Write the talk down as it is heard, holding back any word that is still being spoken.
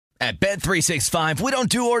At Bet365, we don't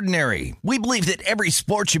do ordinary. We believe that every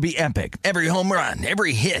sport should be epic. Every home run,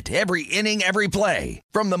 every hit, every inning, every play.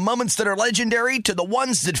 From the moments that are legendary to the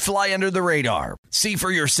ones that fly under the radar. See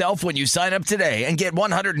for yourself when you sign up today and get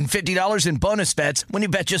 $150 in bonus bets when you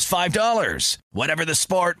bet just $5. Whatever the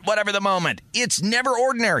sport, whatever the moment, it's never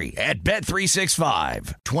ordinary at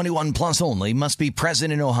Bet365. 21 plus only. Must be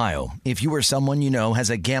present in Ohio. If you or someone you know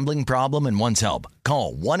has a gambling problem and wants help,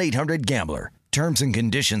 call 1-800-GAMBLER. Terms and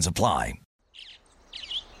conditions apply.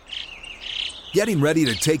 Getting ready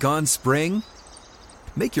to take on spring?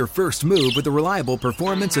 Make your first move with the reliable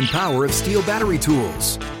performance and power of Steel battery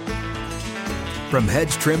tools. From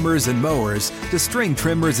hedge trimmers and mowers to string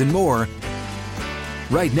trimmers and more,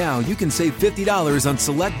 right now you can save $50 on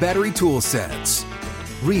select battery tool sets.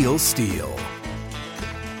 Real Steel.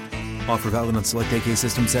 Offer valid on select AK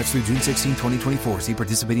system sets through June 16, 2024. See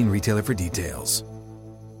participating retailer for details.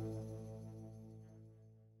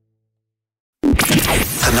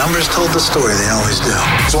 The numbers told the story, they always do.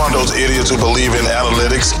 It's one of those idiots who believe in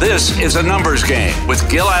analytics. This is a numbers game with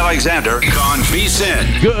Gil Alexander on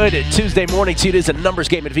VSiN. Good Tuesday morning to you. It is a numbers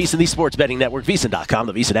game at VSiN, the sports betting network, VSiN.com,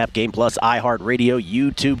 the VSiN app, Game Plus, iHeartRadio,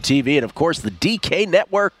 YouTube TV, and of course the DK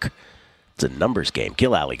Network. It's a numbers game.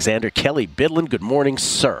 Gil Alexander, Kelly Bidlin, good morning,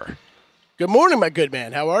 sir. Good morning, my good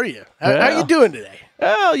man. How are you? How you doing today?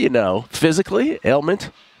 Well, physically, ailment,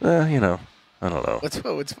 I don't know. What's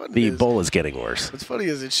funny? The Ebola's getting worse. What's funny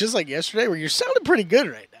is it's just like yesterday where you're sounding pretty good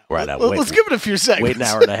right now. Right now. Let's give it a few seconds. Wait an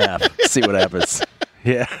hour and a half. See what happens.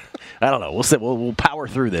 Yeah. I don't know. We'll see. We'll power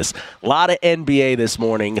through this. A lot of NBA this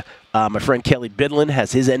morning. My friend Kelly Bidlin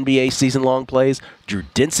has his NBA season-long plays. Drew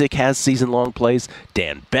Dinsick has season-long plays.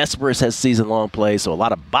 Dan Besbris has season-long plays. So a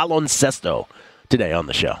lot of baloncesto today on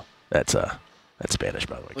the show. That's Spanish,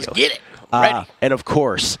 by the way. Let's Kelly. get it. Ready. And, of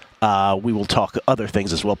course, we will talk other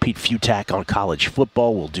things as well. Pete Futak on college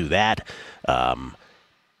football. We'll do that.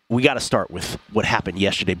 We got to start with what happened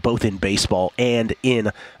yesterday, both in baseball and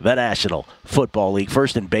in the National Football League.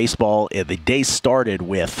 First in baseball, the day started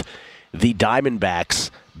with the Diamondbacks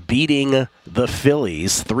beating the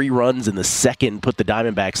Phillies. 3 runs in the second put the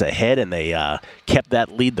Diamondbacks ahead, and they kept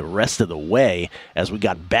that lead the rest of the way as we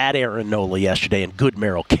got bad Aaron Nola yesterday and good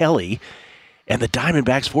Merrill Kelly. And the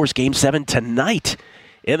Diamondbacks force Game 7 tonight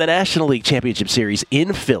in the National League Championship Series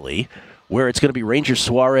in Philly, where it's going to be Ranger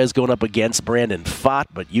Suarez going up against Brandon Pfaadt.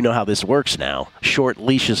 But you know how this works now. Short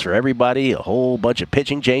leashes for everybody, a whole bunch of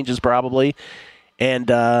pitching changes probably. And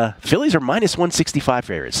Phillies are minus 165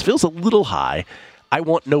 favorites. Feels a little high. I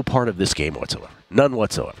want no part of this game whatsoever. None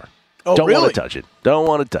whatsoever. Oh, Don't really? want to touch it. Don't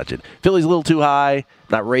want to touch it. Philly's a little too high.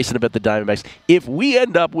 Not racing about the Diamondbacks. If we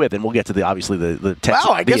end up with, and we'll get to the text.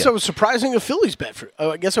 Wow, I guess I was surprising a Phillies bet for.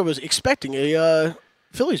 I guess I was expecting a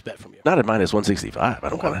Phillies bet from you. Not at minus 165. I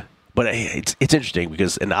don't want to. But it's interesting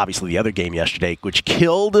because, and obviously the other game yesterday, which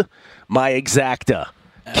killed my exacta.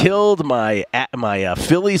 Killed my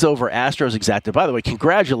Phillies over Astros exacta. By the way,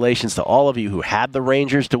 congratulations to all of you who had the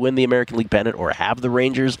Rangers to win the American League pennant or have the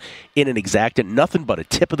Rangers in an exacta. Nothing but a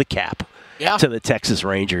tip of the cap to the Texas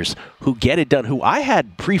Rangers who get it done, who I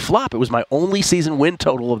had pre-flop. It was my only season win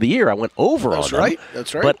total of the year. I went over on them.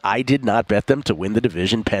 That's right. But I did not bet them to win the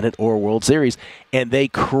division pennant or World Series. And they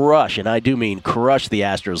crush, and I do mean crush the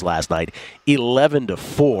Astros last night,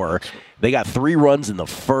 11-4. They got 3 runs in the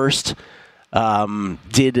first.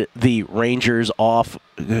 Did the Rangers off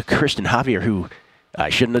Christian Javier, who I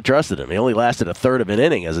shouldn't have trusted him. He only lasted a third of an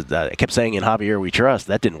inning. As I kept saying, in Javier we trust.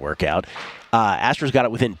 That didn't work out. Astros got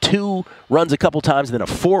it within 2 runs a couple times, and then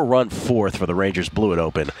a 4-run fourth for the Rangers blew it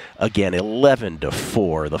open. Again,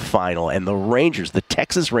 11-4, the final. And the Rangers, the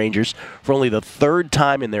Texas Rangers, for only the 3rd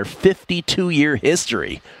time in their 52-year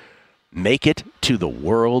history, make it to the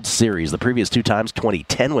World Series. The previous 2 times,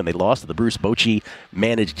 2010 when they lost to the Bruce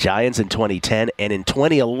Bochy-managed Giants in 2010, and in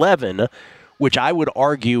 2011, which I would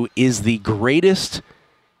argue is the greatest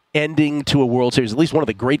ending to a World Series, at least one of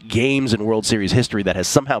the great games in World Series history that has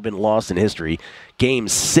somehow been lost in history, Game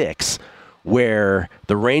 6, where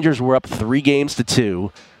the Rangers were up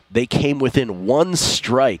 3-2. They came within 1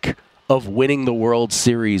 strike of winning the World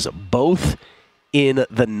Series, both in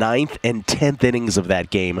the 9th and 10th innings of that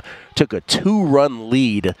game. Took a 2-run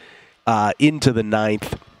lead into the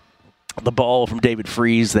 9th. The ball from David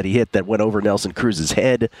Freese that he hit that went over Nelson Cruz's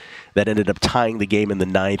head that ended up tying the game in the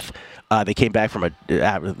 9th. They came back from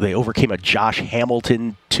they overcame a Josh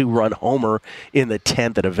Hamilton 2-run homer in the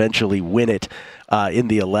 10th and eventually win it in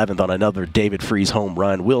the 11th on another David Freese home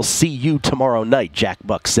run. We'll see you tomorrow night, Jack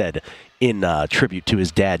Buck said in tribute to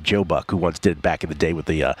his dad, Joe Buck, who once did it back in the day with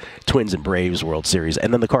the Twins and Braves World Series.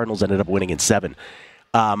 And then the Cardinals ended up winning in 7.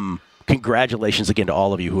 congratulations again to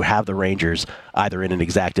all of you who have the Rangers either in an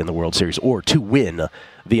exacta in the World Series or to win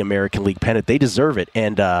the American League pennant. They deserve it,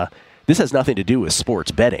 and this has nothing to do with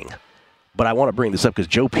sports betting. But I want to bring this up because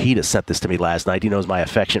Joe Peta sent this to me last night. He knows my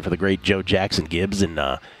affection for the great Joe Jackson Gibbs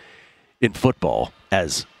in football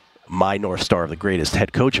as my North Star of the greatest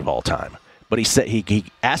head coach of all time. But he said he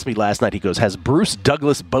asked me last night, he goes, has Bruce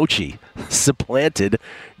Douglas Bochy supplanted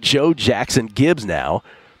Joe Jackson Gibbs now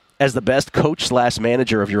as the best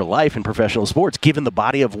coach/manager of your life in professional sports, given the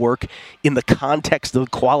body of work in the context of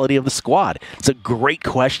the quality of the squad? It's a great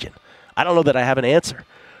question. I don't know that I have an answer.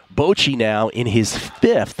 Bochy now in his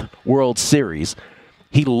 5th World Series.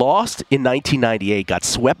 He lost in 1998, got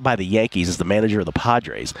swept by the Yankees as the manager of the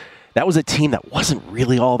Padres. That was a team that wasn't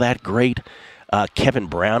really all that great. Kevin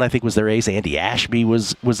Brown, I think, was their ace. Andy Ashby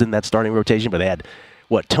was in that starting rotation, but they had,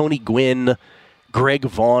 Tony Gwynn, Greg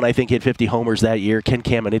Vaughn, I think, hit 50 homers that year. Ken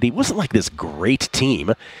Caminiti. It wasn't like this great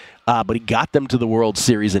team, but he got them to the World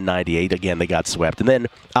Series in 98. Again, they got swept. And then,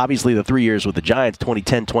 obviously, the 3 years with the Giants,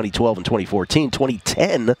 2010, 2012, and 2014.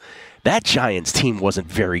 2010, that Giants team wasn't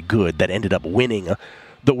very good that ended up winning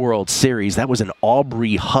the World Series. That was an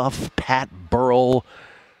Aubrey Huff, Pat Burrell,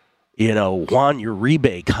 Juan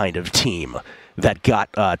Uribe kind of team that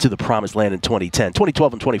got to the promised land in 2010.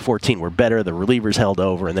 2012 and 2014 were better. The relievers held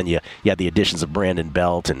over, and then you had the additions of Brandon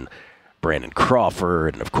Belt and Brandon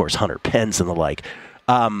Crawford and, of course, Hunter Pence and the like.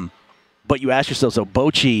 But you ask yourself, so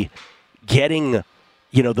Bochy getting,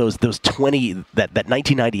 those 20, that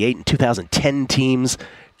 1998 and 2010 teams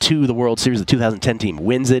to the World Series, the 2010 team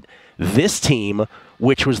wins it. This team,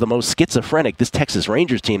 which was the most schizophrenic, this Texas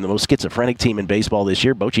Rangers team, the most schizophrenic team in baseball this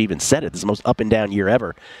year, Bochy even said it, this is the most up-and-down year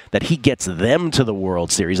ever, that he gets them to the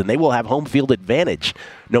World Series, and they will have home field advantage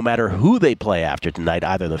no matter who they play after tonight,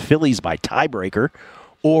 either the Phillies by tiebreaker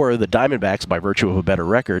or the Diamondbacks by virtue of a better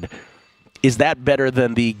record. Is that better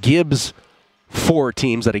than the Gibbs 4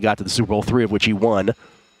 teams that he got to the Super Bowl, 3 of which he won?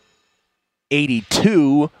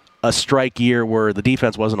 82, a strike year where the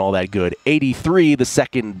defense wasn't all that good. 83, the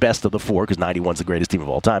second best of the 4, because 91's the greatest team of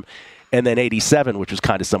all time. And then 87, which was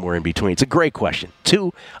kind of somewhere in between. It's a great question.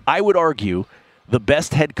 2, I would argue, the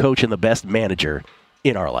best head coach and the best manager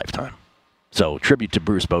in our lifetime. So, tribute to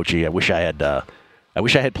Bruce Bochy. I wish I had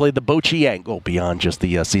played the Bochy angle beyond just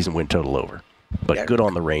the season win total over. But good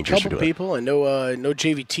on the Rangers for doing it. People. I know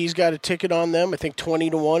JVT's got a ticket on them. I think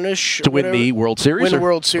 20-1-ish. To win the World Series? Win the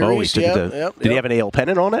World Series, Did he have an AL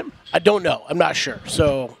pennant on it? I don't know. I'm not sure.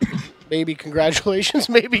 So maybe congratulations.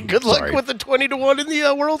 Maybe good luck with the 20-1 in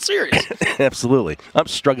the World Series. Absolutely. I'm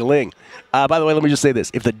struggling. By the way, let me just say this.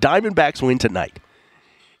 If the Diamondbacks win tonight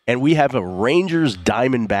and we have a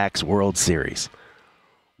Rangers-Diamondbacks World Series,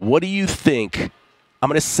 what do you think? I'm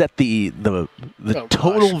going to set the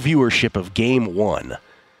total viewership of Game 1.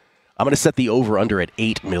 I'm going to set the over-under at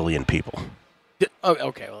 8 million people.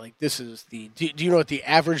 Okay, well, this is the. Do you know what the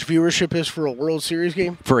average viewership is for a World Series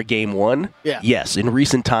game? For a Game 1? Yeah. Yes, in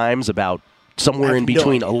recent times, about somewhere in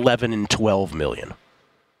between 11 and 12 million.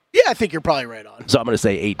 Yeah, I think you're probably right on. So I'm going to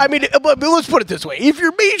say 8. I mean, but let's put it this way. If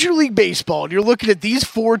you're Major League Baseball and you're looking at these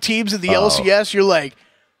 4 teams in the LCS, you're like,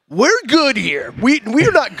 we're good here.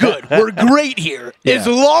 We're not good. We're great here. Yeah. As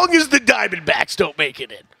long as the Diamondbacks don't make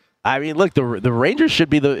it in. I mean, look, the Rangers should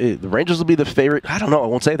be the Rangers will be the favorite. I don't know. I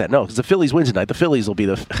won't say that. No, because the Phillies win tonight. The Phillies will be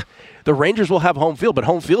the Rangers will have home field, but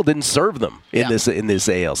home field didn't serve them in this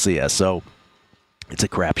ALCS. So it's a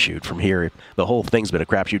crapshoot from here. The whole thing's been a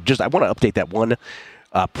crapshoot. I want to update that one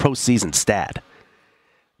postseason stat.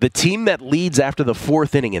 The team that leads after the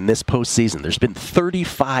 4th inning in this postseason, there's been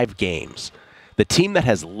 35 games. The team that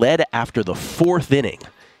has led after the 4th inning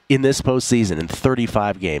in this postseason in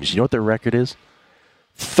 35 games, you know what their record is?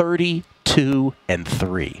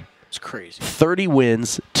 32-3. It's crazy. 30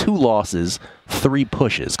 wins, 2 losses, 3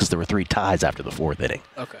 pushes, because there were 3 ties after the 4th inning.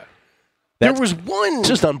 Okay. There was one.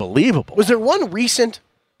 Just unbelievable. Was there one recent?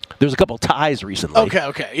 There's a couple ties recently.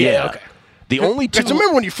 Okay. Yeah. Okay. The only 2. I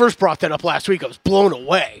remember when you first brought that up last week, I was blown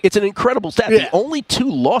away. It's an incredible stat. Yeah. The only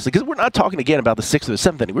 2 losses, because we're not talking again about the 6th or the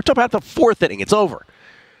 7th inning. We're talking about the 4th inning. It's over.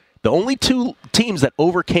 The only 2 teams that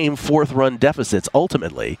overcame 4th run deficits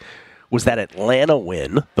ultimately was that Atlanta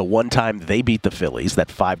win, the one time they beat the Phillies, that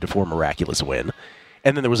 5-4 miraculous win.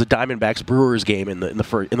 And then there was a Diamondbacks Brewers game in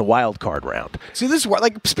the wild card round. See, this is why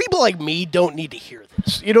people like me don't need to hear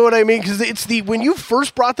this. You know what I mean? Because when you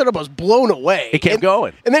first brought that up, I was blown away. It kept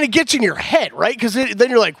going, and then it gets in your head, right? Because then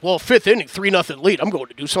you're like, well, 5th inning, 3-0 lead. I'm going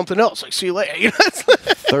to do something else. Like, see you later.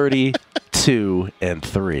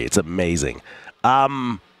 32-3. It's amazing.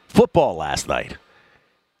 Football last night.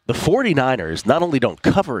 The 49ers not only don't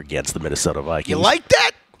cover against the Minnesota Vikings. You like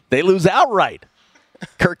that? They lose outright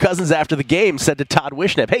Kirk Cousins, after the game, said to Todd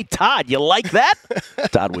Wishnev, "Hey, Todd, you like that?"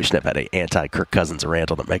 Todd Wishnev had an anti-Kirk Cousins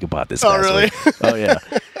rant on the Megapod this past week. Oh, yeah.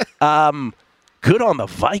 Good on the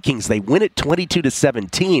Vikings. They win it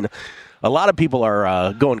 22-17. A lot of people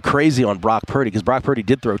are going crazy on Brock Purdy because Brock Purdy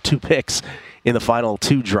did throw 2 picks in the final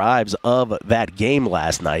 2 drives of that game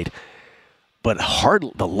last night. But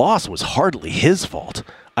the loss was hardly his fault.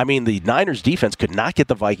 I mean, the Niners defense could not get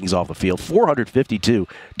the Vikings off the field. 452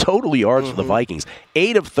 total yards for the Vikings.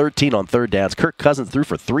 8 of 13 on third downs. Kirk Cousins threw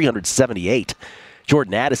for 378.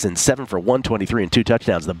 Jordan Addison, 7 for 123 and 2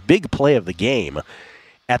 touchdowns. The big play of the game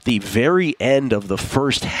at the very end of the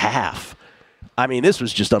first half. I mean, this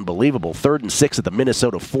was just unbelievable. 3rd and 6 at the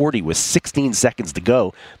Minnesota 40 with 16 seconds to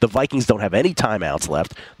go. The Vikings don't have any timeouts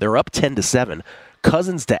left. They're up 10-7.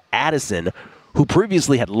 Cousins to Addison, who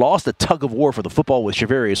previously had lost a tug-of-war for the football with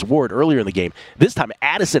Charvarius Ward earlier in the game. This time,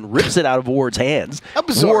 Addison rips it out of Ward's hands.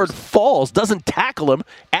 Ward falls, doesn't tackle him.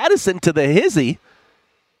 Addison to the hizzy.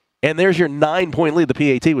 And there's your 9-point lead.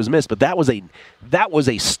 The PAT was missed, but that was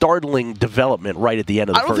a startling development right at the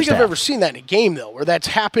end of the first half. I don't think I've ever seen that in a game, though, where that's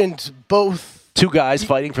happened both. 2 guys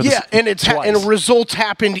fighting for the and results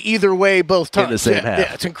happened either way both times. In the same half.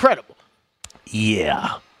 Yeah, it's incredible.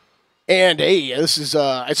 Yeah. And, hey, this is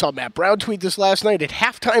I saw Matt Brown tweet this last night. At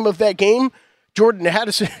halftime of that game, Jordan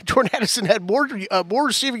Addison had more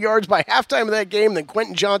receiving yards by halftime of that game than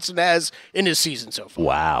Quentin Johnson has in his season so far.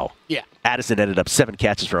 Wow. Yeah. Addison ended up 7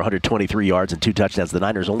 catches for 123 yards and 2 touchdowns. The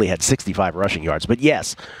Niners only had 65 rushing yards. But,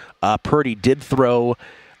 yes, Purdy did throw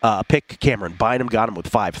a pick. Cameron Bynum got him with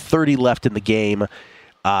 5:30 left in the game.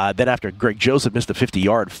 Then after Greg Joseph missed a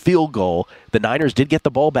 50-yard field goal, the Niners did get the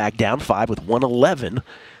ball back down 5 with 1:11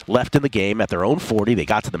 left in the game at their own 40. They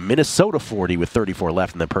got to the Minnesota 40 with 34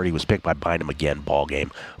 left, and then Purdy was picked by Bynum again. Ball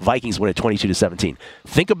game. Vikings win it 22-17.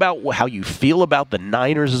 Think about how you feel about the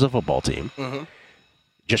Niners as a football team. Mm-hmm.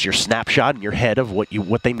 Just your snapshot in your head of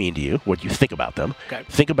what they mean to you, what you think about them. Okay.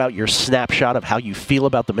 Think about your snapshot of how you feel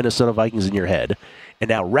about the Minnesota Vikings in your head, and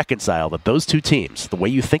now reconcile that those 2 teams, the way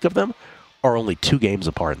you think of them, are only 2 games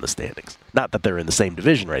apart in the standings. Not that they're in the same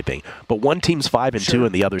division or anything, but one team's 5-2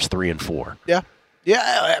 and the other's 3-4. Yeah.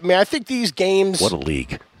 Yeah, I mean, I think these games. What a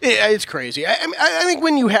league! Yeah, it's crazy. I think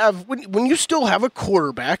when you still have a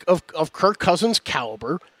quarterback of Kirk Cousins'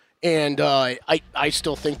 caliber, and I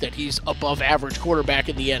still think that he's above average quarterback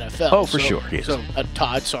in the NFL. Oh, for sure. Yes. So,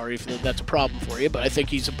 Todd, sorry if that's a problem for you, but I think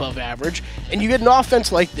he's above average. And you get an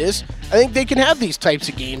offense like this, I think they can have these types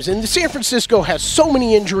of games. And San Francisco has so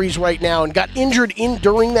many injuries right now, and got injured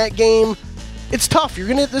during that game. It's tough.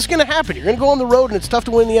 This is gonna happen. You're gonna go on the road, and it's tough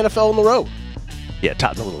to win the NFL on the road. Yeah,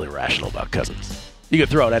 Todd's a little irrational about Cousins. You could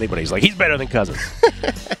throw at anybody. He's like, he's better than Cousins.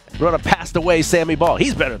 We're going to pass away Sammy Ball.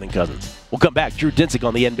 He's better than Cousins. We'll come back. Drew Dinsick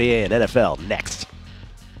on the NBA and NFL next.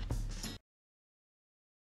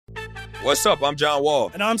 What's up? I'm John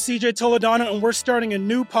Wall. And I'm CJ Toledano, and we're starting a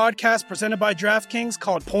new podcast presented by DraftKings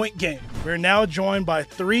called Point Game. We're now joined by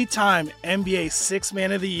 3-time NBA Sixth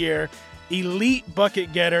Man of the Year, elite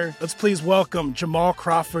bucket getter. Let's please welcome Jamal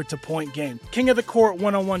Crawford to Point Game. King of the Court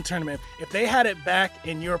one-on-one tournament. If they had it back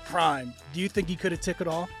in your prime, do you think you could have took it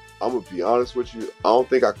all? I'm going to be honest with you. I don't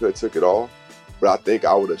think I could have took it all, but I think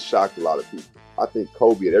I would have shocked a lot of people. I think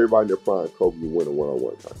Kobe and everybody in their prime, Kobe would win a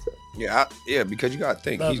one-on-one contest. Yeah, because you got to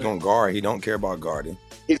think, he's going to guard. He don't care about guarding.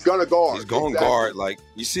 He's going to guard. He's going to guard. Like,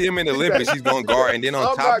 you see him in the Olympics, he's going to guard. And then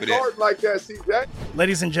on top of that. I'm not guarding like that, CJ.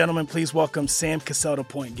 Ladies and gentlemen, please welcome Sam Cassell to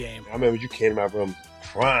Point Game. I remember you came to my room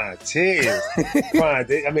crying, tears,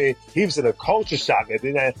 crying. I mean, he was in a culture shock. And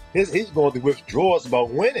then he's going through withdrawals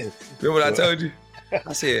about winning. Remember what I told you?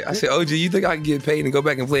 I said, OG, you think I can get paid and go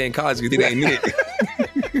back and play in college because it ain't it?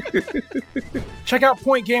 Check out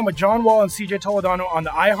Point Game with John Wall and CJ Toledano on the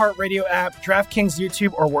iHeartRadio app, DraftKings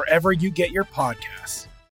YouTube, or wherever you get your podcasts.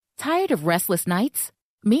 Tired of restless nights?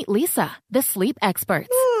 Meet Leesa, the sleep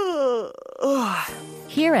experts.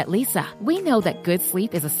 Here at Leesa, we know that good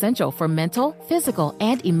sleep is essential for mental, physical,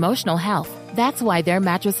 and emotional health. That's why their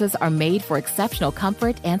mattresses are made for exceptional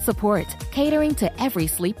comfort and support, catering to every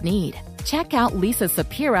sleep need. Check out Leesa's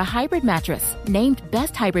Sapira Hybrid Mattress, named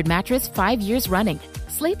Best Hybrid Mattress 5 years running.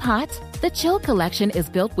 Sleep hot? The Chill Collection is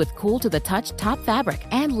built with cool-to-the-touch top fabric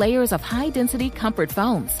and layers of high-density comfort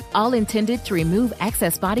foams, all intended to remove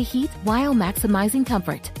excess body heat while maximizing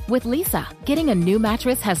comfort. With Leesa, getting a new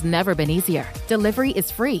mattress has never been easier. Delivery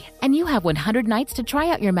is free, and you have 100 nights to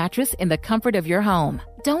try out your mattress in the comfort of your home.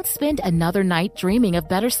 Don't spend another night dreaming of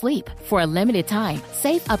better sleep. For a limited time,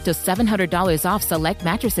 save up to $700 off select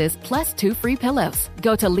mattresses plus 2 free pillows.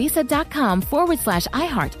 Go to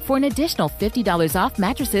Leesa.com/iHeart for an additional $50 off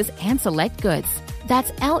mattresses and select select goods.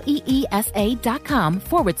 That's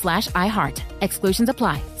leesa.com/iHeart. Exclusions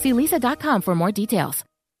apply. See leesa.com for more details.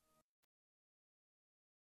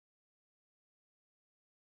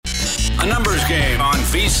 A numbers game on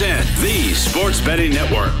VSiN, the Sports Betting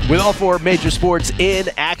Network. With all four major sports in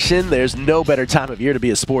action, there's no better time of year to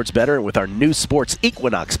be a sports bettor. And with our new Sports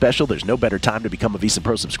Equinox special, there's no better time to become a VSiN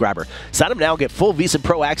Pro subscriber. Sign up now and get full VSiN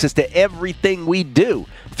Pro access to everything we do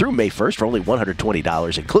through May 1st for only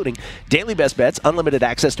 $120, including daily best bets, unlimited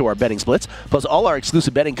access to our betting splits, plus all our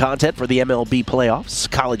exclusive betting content for the MLB playoffs,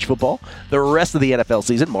 college football, the rest of the NFL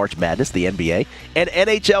season, March Madness, the NBA, and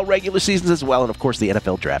NHL regular seasons as well, and of course the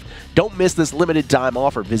NFL draft. Don't miss this limited time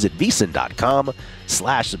offer. Visit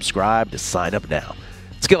VSiN.com/subscribe to sign up now.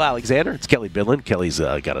 It's Gil Alexander. It's Kelly Bidlin. Kelly's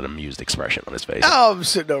got an amused expression on his face. Oh, I'm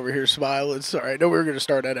sitting over here smiling. It's all right. I know we were going to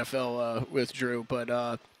start NFL with Drew,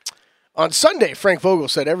 but on Sunday, Frank Vogel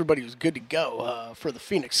said everybody was good to go for the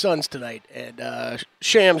Phoenix Suns tonight, and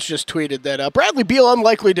Shams just tweeted that Bradley Beal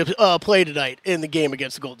unlikely to play tonight in the game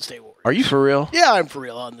against the Golden State Warriors. Are you for real? Yeah, I'm for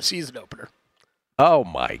real on the season opener. Oh,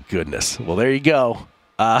 my goodness. Well, there you go.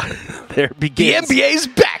 There begins. The NBA's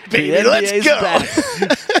back, baby. Let's go. Back.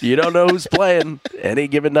 You don't know who's playing any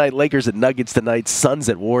given night. Lakers at Nuggets tonight, Suns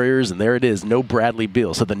at Warriors, and there it is. No Bradley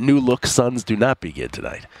Beal. So the new look Suns do not begin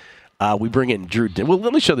tonight. We bring in Drew. Well,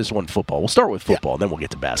 let me show this one football. We'll start with football, and then we'll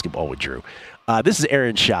get to basketball with Drew. This is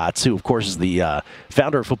Aaron Schatz, who, of course, is the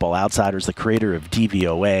founder of Football Outsiders, the creator of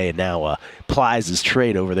DVOA, and now plies his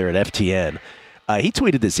trade over there at FTN. He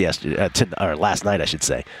tweeted this last night, I should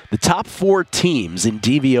say. The top 4 teams in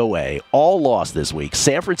DVOA all lost this week.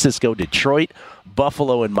 San Francisco, Detroit,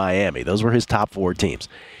 Buffalo, and Miami. Those were his top 4 teams.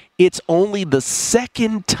 It's only the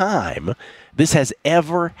second time this has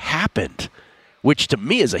ever happened, which to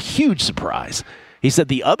me is a huge surprise. He said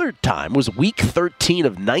the other time was week 13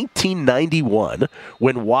 of 1991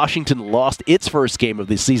 when Washington lost its first game of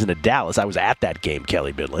the season to Dallas. I was at that game,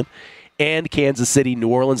 Kelly Bidlin. And Kansas City, New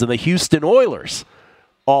Orleans, and the Houston Oilers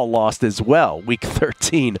all lost as well, week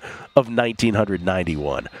 13 of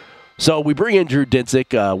 1991. So we bring in Drew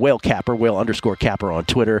Dinsick, Whale _Capper on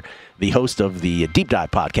Twitter, the host of the Deep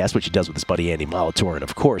Dive podcast, which he does with his buddy Andy Molitor, and,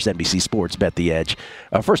 of course, NBC Sports Bet the Edge.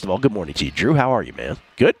 First of all, good morning to you, Drew. How are you, man?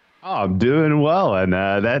 Good? Oh, I'm doing well, and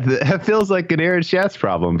that feels like an Aaron Schatz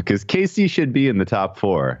problem because KC should be in the top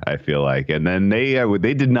 4. I feel like, and then they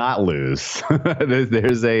did not lose.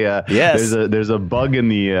 there's a bug in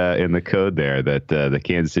the code there that the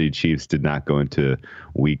Kansas City Chiefs did not go into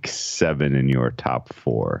week 7 in your top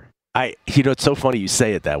 4. It's so funny you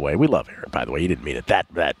say it that way. We love Aaron, by the way. You didn't mean it that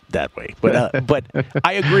way, but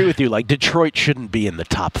I agree with you. Like Detroit shouldn't be in the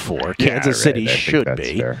top 4. Kansas City should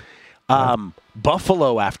be. Fair.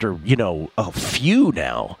 Buffalo, after, a few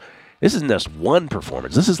now, this isn't just one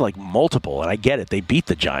performance. This is like multiple, and I get it. They beat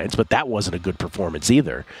the Giants, but that wasn't a good performance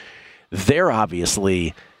either. They're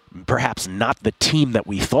obviously perhaps not the team that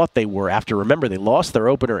we thought they were after. Remember, they lost their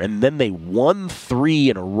opener, and then they won 3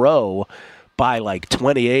 in a row by like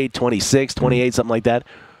 28, 26, 28, something like that.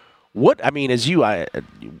 I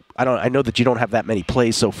know that you don't have that many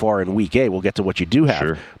plays so far in Week 8. We'll get to what you do have.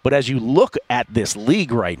 Sure. But as you look at this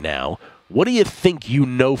league right now, what do you think you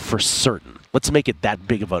know for certain? Let's make it that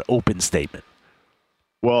big of an open statement.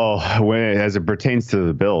 Well, as it pertains to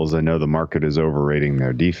the Bills, I know the market is overrating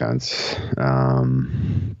their defense.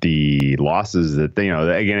 The losses that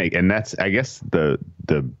again, and that's, I guess, the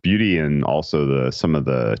beauty and also some of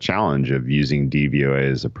the challenge of using DVOA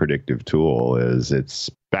as a predictive tool is it's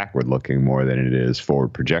backward looking more than it is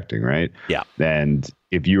forward projecting, right? Yeah. And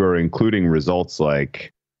if you are including results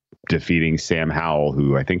like defeating Sam Howell,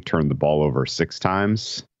 who I think turned the ball over 6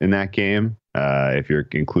 times in that game, if you're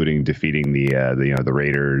including defeating the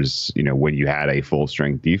Raiders, when you had a full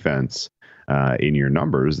strength defense in your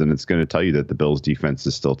numbers, then it's going to tell you that the Bills defense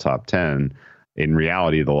is still top 10. In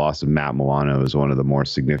reality, the loss of Matt Milano is one of the more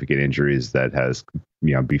significant injuries that has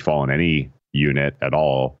befallen any unit at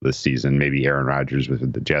all this season. Maybe Aaron Rodgers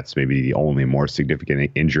with the Jets, maybe the only more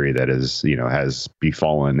significant injury that has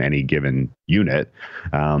befallen any given unit.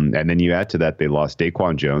 And then you add to that, they lost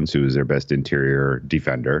Daquan Jones, who is their best interior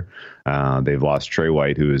defender. They've lost Trey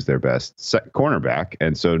White, who is their best cornerback.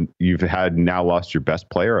 And so you've now lost your best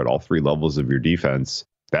player at all 3 levels of your defense.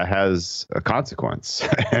 That has a consequence.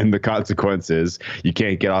 And the consequence is you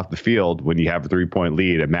can't get off the field when you have a 3-point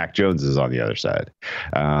lead and Mac Jones is on the other side.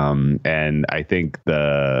 And I think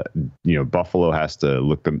Buffalo has to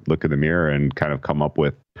look in the mirror and kind of come up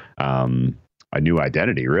with a new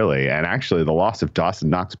identity, really. And actually, the loss of Dawson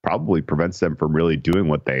Knox probably prevents them from really doing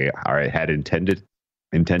what they had intended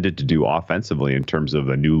to do offensively in terms of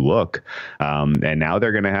a new look. And now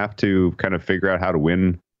they're going to have to kind of figure out how to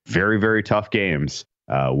win very, very tough games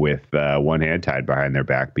with one hand tied behind their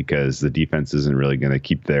back, because the defense isn't really going to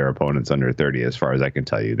keep their opponents under 30, as far as I can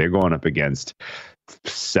tell you. They're going up against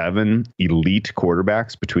 7 elite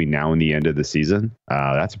quarterbacks between now and the end of the season.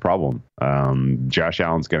 That's a problem. Josh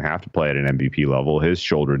Allen's going to have to play at an MVP level. His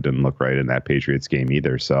shoulder didn't look right in that Patriots game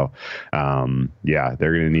either. So, they're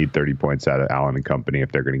going to need 30 points out of Allen and company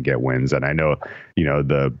if they're going to get wins. And I know,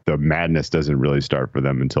 the madness doesn't really start for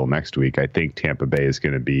them until next week. I think Tampa Bay is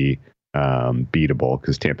going to be beatable,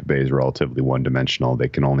 because Tampa Bay is relatively one-dimensional. They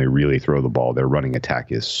can only really throw the ball. Their running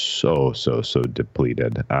attack is so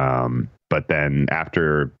depleted. But then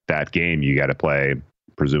after that game, you got to play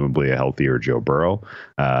presumably a healthier Joe Burrow.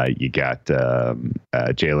 You got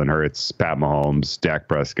Jalen Hurts, Pat Mahomes, Dak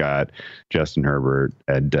Prescott, Justin Herbert,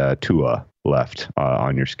 and Tua left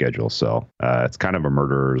on your schedule. So it's kind of a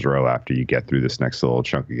murderer's row after you get through this next little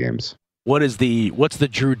chunk of games. What's the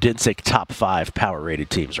Drew Dinsick top 5 power rated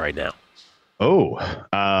teams right now?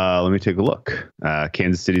 Let me take a look.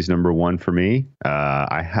 Kansas City's number 1 for me.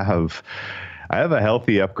 I have a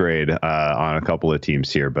healthy upgrade on a couple of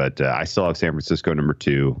teams here, but I still have San Francisco number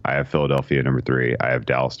 2. I have Philadelphia number 3. I have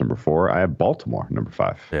Dallas number 4. I have Baltimore number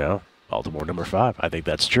 5. Yeah, Baltimore number 5. I think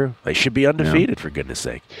that's true. They should be undefeated, for goodness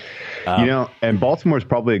sake. And Baltimore is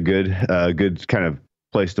probably a good kind of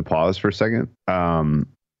place to pause for a second.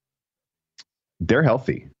 They're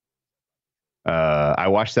healthy. I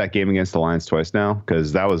watched that game against the Lions twice now,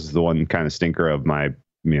 because that was the one kind of stinker of my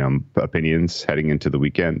opinions heading into the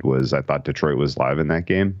weekend. Was I thought Detroit was live in that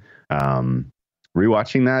game.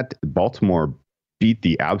 Rewatching that, Baltimore beat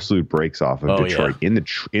the absolute brakes off of Detroit in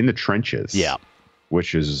the trenches. Yeah,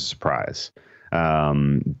 which is a surprise.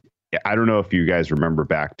 I don't know if you guys remember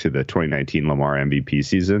back to the 2019 Lamar MVP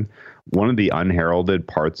season. One of the unheralded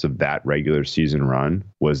parts of that regular season run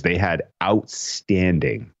was they had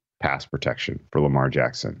outstanding pass protection for Lamar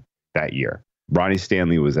Jackson that year. Ronnie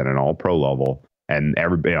Stanley was at an all-pro level, and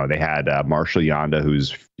everybody, they had Marshall Yanda,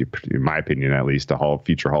 who's, in my opinion at least, a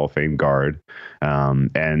future Hall of Fame guard,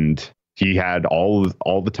 and he had all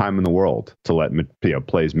the time in the world to let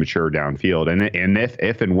plays mature downfield. And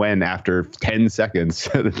if and when after 10 seconds,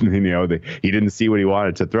 he didn't see what he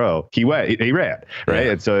wanted to throw, he ran, right?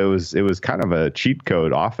 Yeah. And so it was kind of a cheat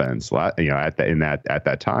code offense, at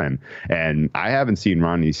that time. And I haven't seen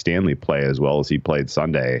Ronnie Stanley play as well as he played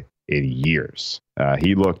Sunday in years.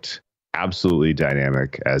 He looked absolutely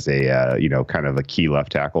dynamic as a kind of a key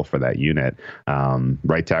left tackle for that unit.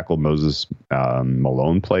 Right tackle Moses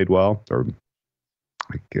Malone played well, or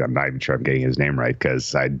I'm not even sure I'm getting his name right,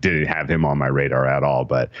 because I didn't have him on my radar at all.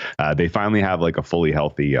 But they finally have like a fully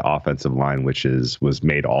healthy offensive line, which was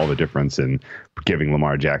made all the difference in giving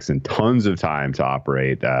Lamar Jackson tons of time to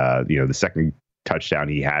operate. The second touchdown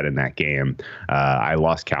he had in that game, I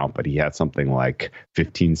lost count, but he had something like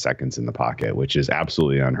 15 seconds in the pocket, which is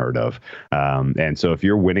absolutely unheard of. And so if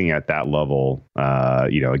you're winning at that level,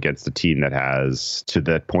 against a team that has, to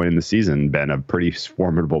that point in the season, been a pretty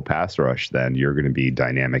formidable pass rush, then you're going to be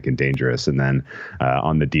dynamic and dangerous. And then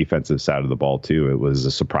on the defensive side of the ball too, it was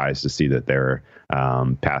a surprise to see that their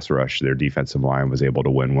pass rush, their defensive line, was able to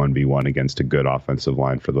win 1v1 against a good offensive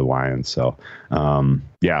line for the Lions. So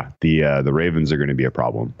the Ravens are going to be a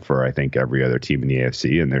problem for, I think, every other team in the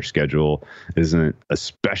AFC, and their schedule isn't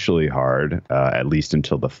especially hard, at least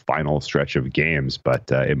until the final stretch of games, but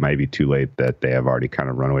it might be too late that they have already kind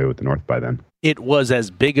of run away with the North by then. It was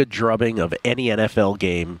as big a drubbing of any NFL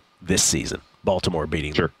game this season. Baltimore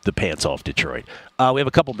beating the pants off Detroit. We have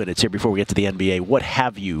a couple minutes here before we get to the NBA. What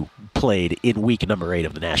have you played in week number 8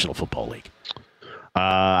 of the National Football League?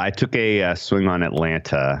 I took a swing on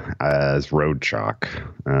Atlanta as road chalk.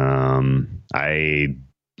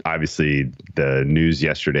 Obviously, the news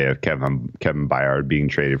yesterday of Kevin Byard being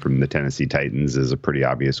traded from the Tennessee Titans is a pretty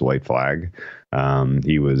obvious white flag.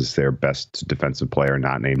 He was their best defensive player,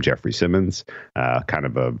 not named Jeffrey Simmons, kind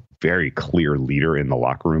of a very clear leader in the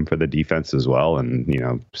locker room for the defense as well.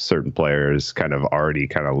 And, certain players kind of already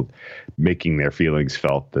kind of making their feelings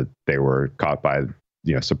felt that they were caught by,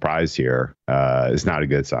 surprise here is not a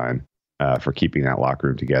good sign for keeping that locker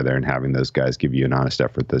room together and having those guys give you an honest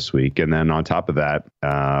effort this week. And then on top of that,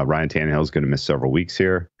 Ryan Tannehill is going to miss several weeks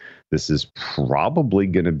here. This is probably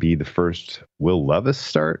going to be the first Will Levis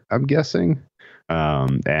start, I'm guessing.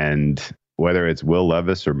 And whether it's Will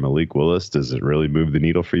Levis or Malik Willis, does it really move the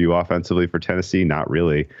needle for you offensively for Tennessee? Not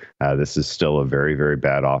really. This is still a very, very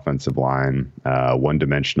bad offensive line,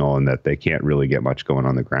 one-dimensional in that they can't really get much going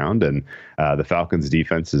on the ground. And the Falcons'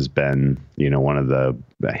 defense has been, one of the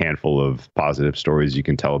handful of positive stories you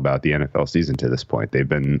can tell about the NFL season to this point. They've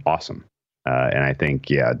been awesome. And I think,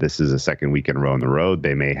 this is a second week in a row on the road.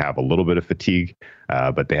 They may have a little bit of fatigue,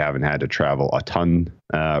 but they haven't had to travel a ton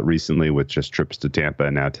recently with just trips to Tampa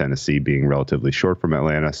and now Tennessee being relatively short from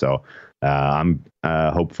Atlanta. So I'm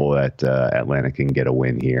hopeful that Atlanta can get a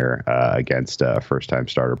win here against a first-time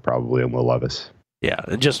starter probably in Will Levis. Yeah,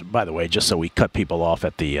 and just, by the way, just so we cut people off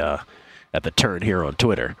at the turn here on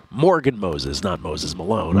Twitter, Morgan Moses, not Moses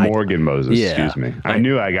Malone. Morgan Moses, excuse me. I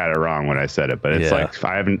knew I got it wrong when I said it, but it's like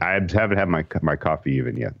I haven't had my coffee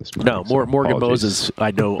even yet this morning. No, Morgan Moses,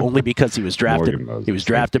 I know only because he was drafted. He was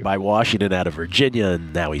drafted by Washington out of Virginia,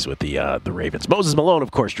 and now he's with the Ravens. Moses Malone,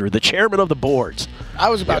 of course, Drew, the chairman of the boards. I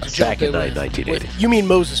was about to jump back in with 1980. you mean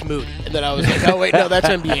Moses Moody, and then I was like, oh wait, no, that's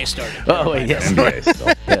NBA starting. Oh wait, yes, NBA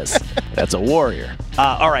still. yes, that's a warrior.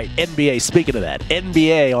 All right, NBA. Speaking of that,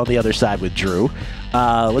 NBA on the other side with Drew.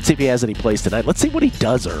 Let's see if he has any plays tonight. Let's see what he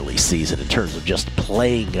does early season in terms of just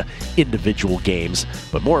playing individual games,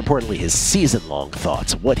 but more importantly, his season-long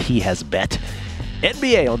thoughts, what he has bet.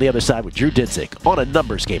 NBA on the other side with Drew Dinsick on a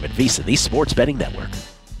numbers game at VSiN, the Sports Betting Network.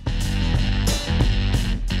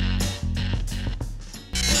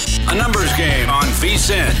 A numbers game on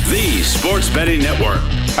VSiN, the Sports Betting Network.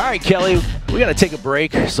 All right, Kelly, we got to take a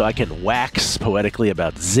break so I can wax poetically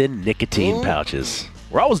about Zyn nicotine pouches.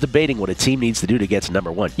 We're always debating what a team needs to do to get to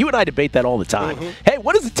number one. You and I debate that all the time. Hey,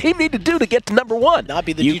 what does a team need to do to get to number one? Not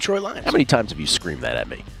be the Detroit Lions. How many times have you screamed that at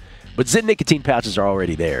me? But Zyn nicotine pouches are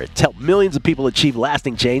already there. It's helped millions of people achieve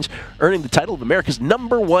lasting change, earning the title of America's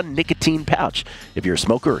 #1 nicotine pouch. If you're a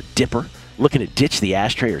smoker or dipper, looking to ditch the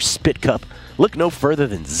ashtray or spit cup, look no further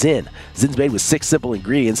than Zyn. Zyn's made with 6 simple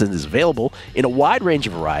ingredients and is available in a wide range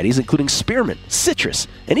of varieties, including spearmint, citrus,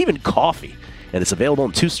 and even coffee. And it's available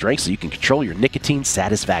in 2 strengths so you can control your nicotine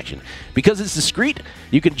satisfaction. Because it's discreet,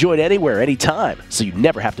 you can enjoy it anywhere, anytime, so you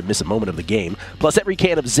never have to miss a moment of the game. Plus, every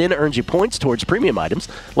can of Zyn earns you points towards premium items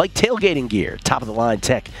like tailgating gear, top-of-the-line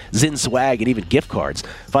tech, Zyn swag, and even gift cards.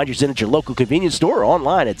 Find your Zyn at your local convenience store or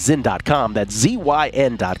online at Zyn.com. That's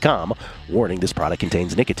ZYN.com. Warning, this product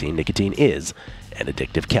contains nicotine. Nicotine is an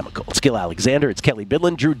addictive chemical. It's Gil Alexander. It's Kelly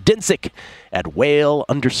Bidlin. Drew Dinsick at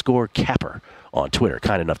whale_capper. On Twitter,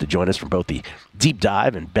 kind enough to join us from both the Deep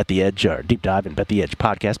Dive and Bet the Edge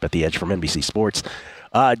podcast, Bet the Edge from NBC Sports.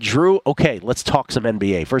 Drew, okay, let's talk some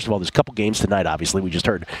NBA. First of all, there's a couple games tonight, obviously. We just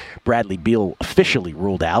heard Bradley Beal officially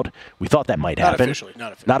ruled out. We thought that might happen.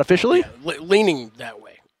 Not officially? Yeah, leaning that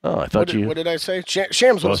way. Oh, I thought What did I say?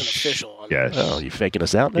 Shams wasn't official. Yes. Oh, you faking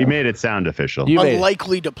us out now? He made it sound official.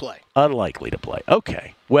 Unlikely to play. Unlikely to play.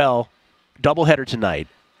 Okay. Well, doubleheader tonight.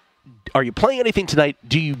 Are you playing anything tonight?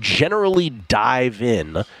 Do you generally dive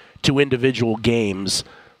in to individual games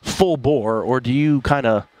full bore, or do you kind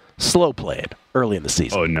of slow play it early in the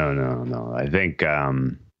season? Oh, no. I think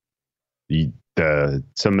some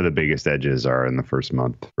of the biggest edges are in the first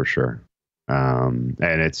month for sure. And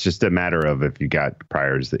it's just a matter of if you got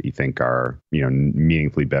priors that you think are,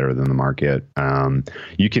 meaningfully better than the market.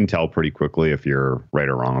 You can tell pretty quickly if you're right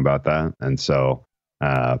or wrong about that. And so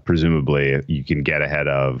presumably you can get ahead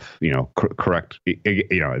of, correct,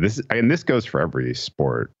 this goes for every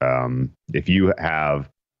sport. If you have,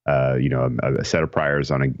 a set of priors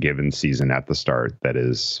on a given season at the start that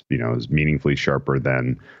is meaningfully sharper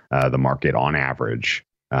than the market on average,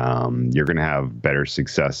 you're going to have better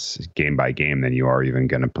success game by game than you are even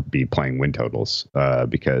going to be playing win totals,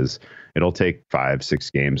 because it'll take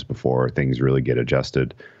 5-6 games before things really get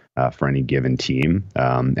adjusted for any given team.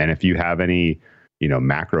 And if you have any,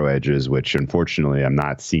 macro edges, which unfortunately I'm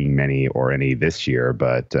not seeing many or any this year,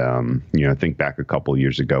 but, think back a couple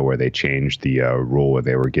years ago where they changed the rule where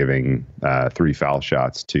they were giving 3 foul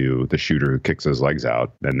shots to the shooter who kicks his legs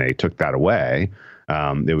out, and they took that away.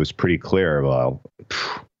 It was pretty clear, well,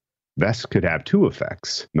 this could have 2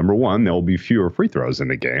 effects. Number 1, there will be fewer free throws in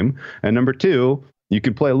the game. And number 2, you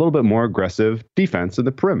could play a little bit more aggressive defense in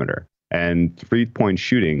the perimeter. And 3-point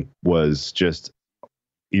shooting was just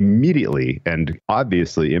immediately and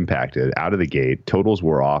obviously impacted out of the gate. Totals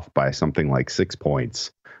were off by something like 6 points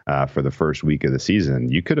for the first week of the season.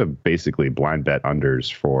 You could have basically blind bet unders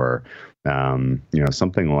for,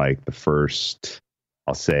 something like the first,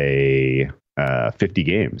 I'll say, 50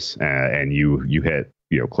 games, and you hit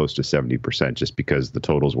close to 70% just because the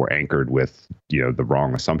totals were anchored with the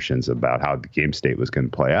wrong assumptions about how the game state was going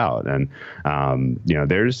to play out. And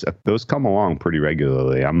there's those come along pretty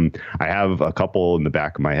regularly. I have a couple in the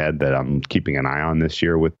back of my head that I'm keeping an eye on this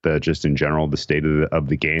year with just in general the state of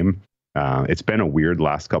the game. It's been a weird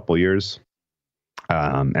last couple years,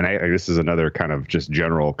 and this is another kind of just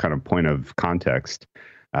general kind of point of context.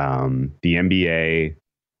 The NBA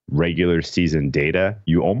regular season data,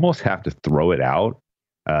 you almost have to throw it out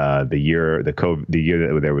the year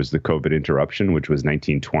that there was the COVID interruption, which was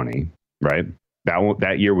 1920, right?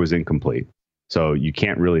 That year was incomplete. So you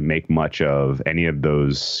can't really make much of any of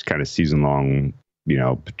those kind of season-long,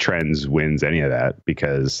 trends, wins, any of that,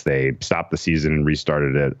 because they stopped the season and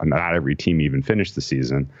restarted it. Not every team even finished the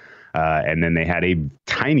season. And then they had a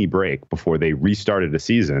tiny break before they restarted the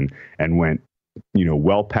season and went,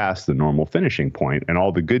 well past the normal finishing point, and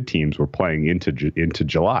all the good teams were playing into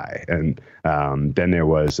July. And then there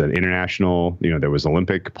was an international, there was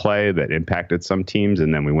Olympic play that impacted some teams,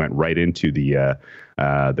 and then we went right into the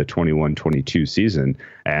 21-22 season,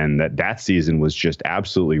 and that season was just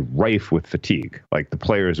absolutely rife with fatigue. Like, the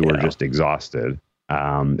players were just exhausted,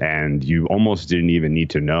 and you almost didn't even need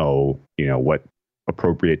to know, what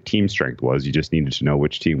appropriate team strength was. You just needed to know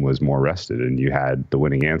which team was more rested, and you had the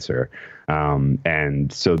winning answer.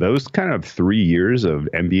 And so those kind of 3 years of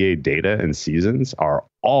NBA data and seasons are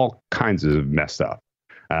all kinds of messed up.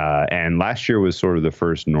 And last year was sort of the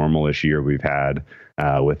first normal-ish year we've had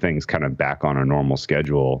with things kind of back on a normal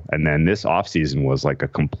schedule. And then this offseason was like a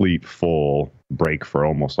complete full break for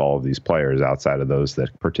almost all of these players outside of those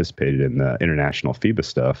that participated in the international FIBA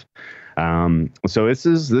stuff. So this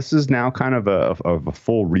is now kind of a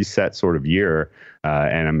full reset sort of year.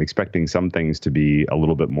 And I'm expecting some things to be a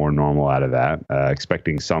little bit more normal out of that.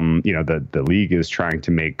 Expecting some, the league is trying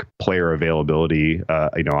to make player availability,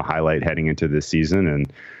 a highlight heading into this season.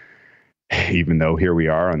 And even though here we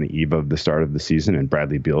are on the eve of the start of the season and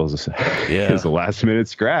Bradley Beal is a last minute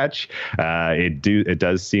scratch, it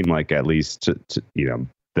does seem like at least,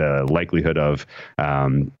 the likelihood of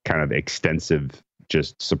kind of extensive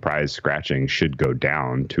just surprise scratching should go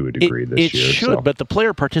down to a degree this year. It should, but the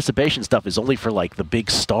player participation stuff is only for like the big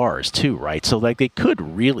stars too, right? So like they could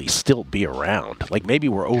really still be around. Like maybe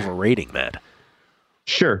we're overrating that.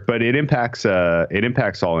 Sure, but it impacts all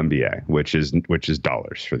NBA, which is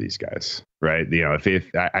dollars for these guys, right? If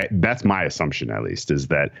that's my assumption, at least, is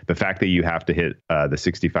that the fact that you have to hit the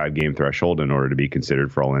 65 game threshold in order to be considered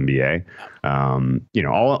for all NBA,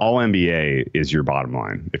 all NBA is your bottom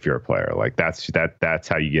line if you're a player. Like that's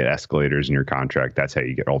how you get escalators in your contract. That's how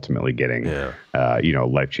you get ultimately getting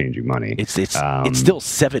life-changing money. It's still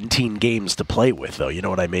 17 games to play with, though. You know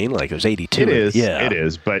what I mean? Like there's 82. It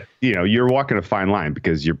is, but you're walking a fine line,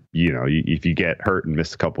 because if you get hurt and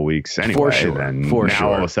miss a couple weeks anyway, then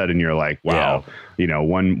all of a sudden you're like, wow,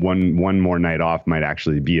 one more night off might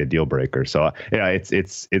actually be a deal breaker. So it's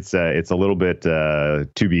a little bit to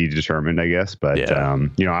be determined, I guess. But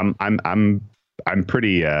I'm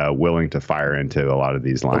pretty willing to fire into a lot of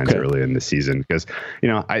these lines early in the season, because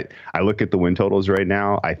I look at the win totals right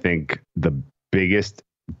now. I think the biggest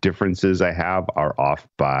differences I have are off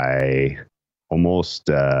by almost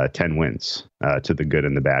 10 wins to the good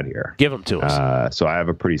and the bad here. Give them to us. So I have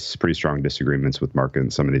a pretty strong disagreements with Mark in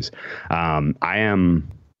some of these. I am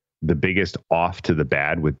the biggest off to the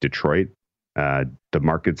bad with Detroit. The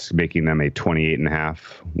market's making them a 28.5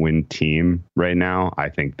 win team right now. I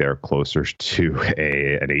think they're closer to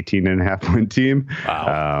an 18.5 win team.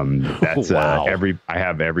 Wow. That's I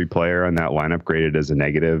have every player on that lineup graded as a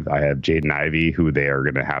negative. I have Jaden Ivey, who they are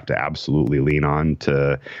going to have to absolutely lean on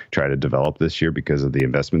to try to develop this year because of the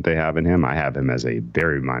investment they have in him. I have him as a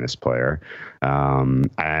very minus player.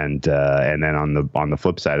 And then on the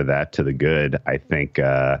flip side of that, to the good, I think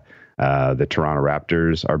the Toronto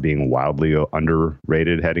Raptors are being wildly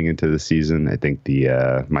underrated heading into the season. I think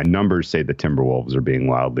my numbers say the Timberwolves are being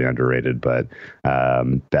wildly underrated, but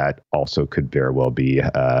that also could very well be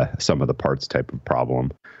some of the parts type of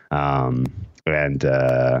problem. I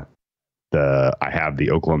have the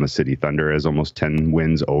Oklahoma City Thunder as almost 10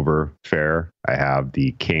 wins over fair. I have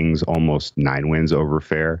the Kings almost 9 wins over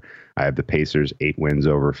fair. I have the Pacers 8 wins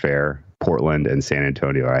over fair. Portland and San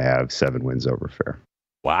Antonio, I have 7 wins over fair.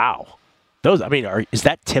 Wow. Is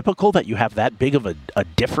that typical that you have that big of a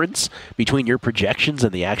difference between your projections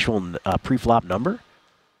and the actual pre-flop number?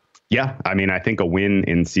 Yeah. I think a win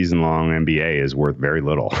in season-long NBA is worth very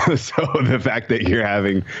little. So the fact that you're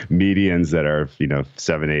having medians that are,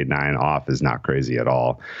 7, 8, 9 off is not crazy at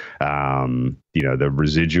all. The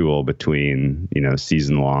residual between,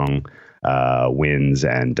 season-long wins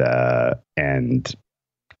and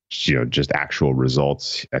just actual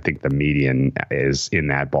results, I think the median is in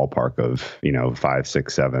that ballpark of 5,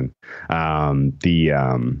 6, 7.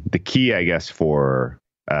 The key, I guess, for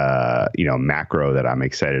macro that I'm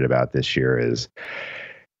excited about this year is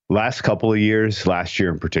last couple of years, last year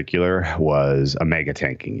in particular, was a mega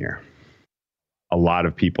tanking year. A lot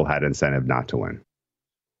of people had incentive not to win.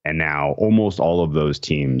 And now almost all of those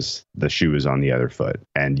teams, the shoe is on the other foot.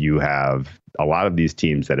 And you have a lot of these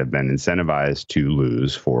teams that have been incentivized to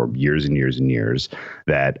lose for years and years and years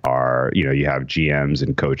that are, you have GMs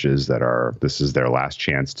and coaches that this is their last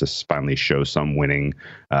chance to finally show some winning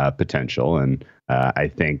potential. And I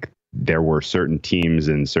think there were certain teams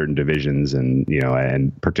in certain divisions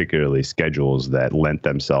and particularly schedules that lent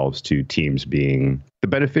themselves to teams being the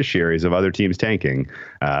beneficiaries of other teams tanking.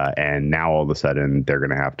 And now all of a sudden they're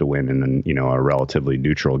going to have to win in, a relatively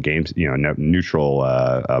neutral games, neutral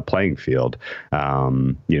playing field.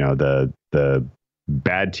 The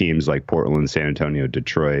bad teams like Portland, San Antonio,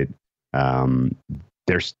 Detroit,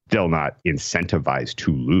 they're still not incentivized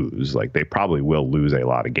to lose. Like, they probably will lose a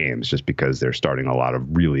lot of games just because they're starting a lot of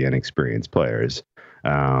really inexperienced players.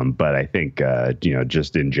 But I think,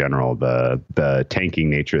 just in general, the tanking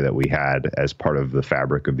nature that we had as part of the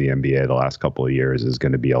fabric of the NBA the last couple of years is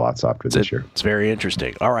going to be a lot softer this year. It's very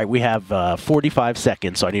interesting. All right, we have 45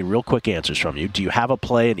 seconds, so I need real quick answers from you. Do you have a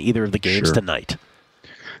play in either of the games tonight?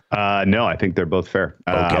 No, I think they're both fair.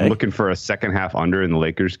 Okay. I'm looking for a second half under in the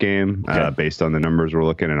Lakers game based on the numbers we're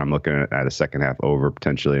looking, and I'm looking at a second half over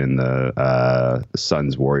potentially in the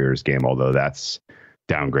Suns-Warriors game, although that's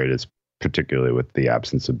downgraded, particularly with the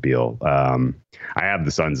absence of Beal. I have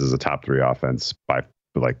the Suns as a top 3 offense by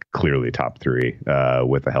clearly top 3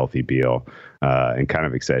 with a healthy Beal, and kind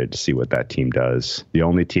of excited to see what that team does. The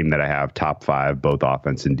only team that I have top 5, both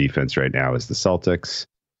offense and defense right now, is the Celtics.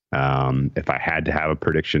 If I had to have a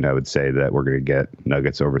prediction, I would say that we're going to get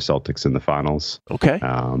Nuggets over Celtics in the finals. Okay.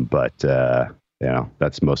 But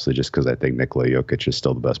that's mostly just because I think Nikola Jokic is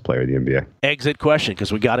still the best player in the NBA. Exit question,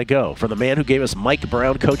 because we got to go. From the man who gave us Mike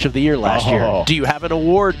Brown Coach of the Year last year, do you have an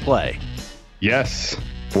award play? Yes,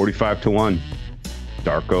 45-1.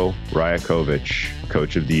 Darko Rajakovic,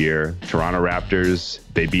 Coach of the Year. Toronto Raptors,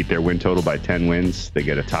 they beat their win total by 10 wins. They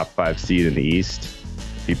get a top 5 seed in the East.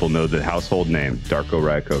 People know the household name, Darko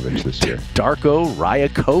Rajakovic, this year. Darko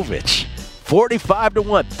Rajakovic,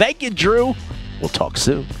 45-1. Thank you, Drew. We'll talk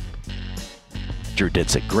soon. Drew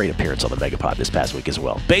did a great appearance on the Megapod this past week as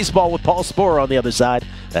well. Baseball with Paul Sporer on the other side.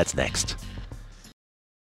 That's next.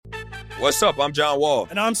 What's up? I'm John Wall.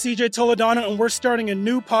 And I'm CJ Toledano, and we're starting a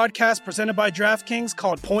new podcast presented by DraftKings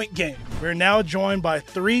called Point Game. We're now joined by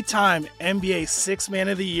 3-time NBA Sixth Man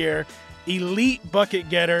of the Year, elite bucket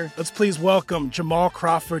getter. Let's please welcome Jamal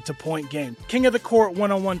Crawford to Point Game. King of the Court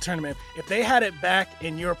one-on-one tournament. If they had it back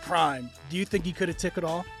in your prime, do you think you could have took it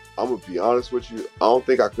all? I'm going to be honest with you. I don't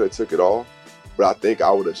think I could have took it all, but I think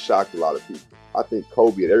I would have shocked a lot of people. I think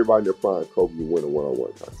Kobe and everybody in their prime, Kobe would win a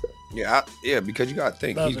one-on-one contest. Yeah, because you got to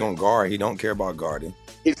think, he's going to guard. He don't care about guarding.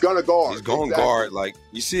 He's going to guard. He's going to guard. Like,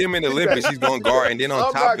 you see him in the Olympics, he's going to guard. And then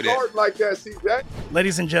on top of that. I'm not guarding like that, see that?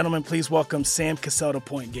 Ladies and gentlemen, please welcome Sam Cassell to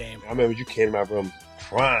Point Game. I remember you came to my room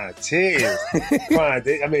crying, tears,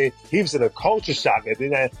 crying. I mean, he was in a culture shock. And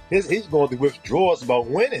then he's going through withdrawals about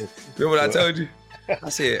winning. Remember what I told you? I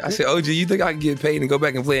said, OG, you think I can get paid and go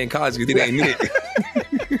back and play in college because it ain't it?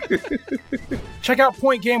 Check out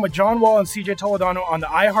Point Game with John Wall and CJ Toledano on the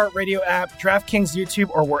iHeartRadio app, DraftKings YouTube,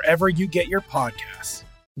 or wherever you get your podcasts.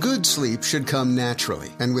 Good sleep should come naturally,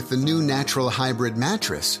 and with the new Natural Hybrid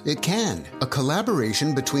mattress, it can. A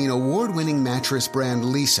collaboration between award-winning mattress brand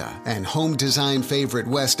Leesa and home design favorite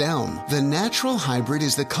West Elm, the Natural Hybrid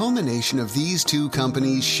is the culmination of these two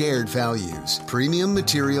companies' shared values: premium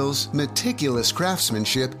materials, meticulous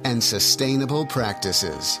craftsmanship, and sustainable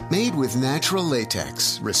practices. Made with natural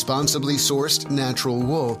latex, responsibly sourced natural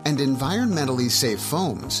wool, and environmentally safe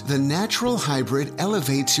foams, the Natural Hybrid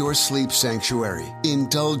elevates your sleep sanctuary,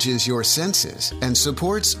 indulges your senses, and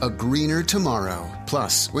supports a greener tomorrow.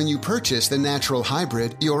 Plus, when you purchase the Natural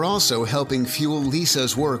Hybrid, you're also helping fuel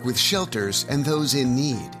Leesa's work with shelters and those in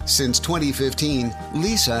need. Since 2015,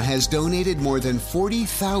 Leesa has donated more than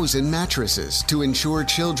 40,000 mattresses to ensure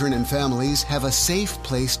children and families have a safe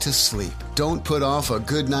place to sleep. Don't put off a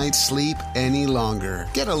good night's sleep any longer.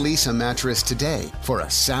 Get a Leesa mattress today for a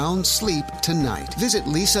sound sleep tonight. Visit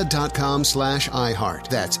leesa.com/iHeart.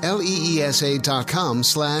 That's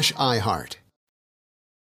LEESA.com/iHeart.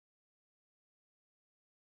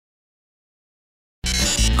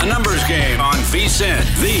 A numbers game on VSiN,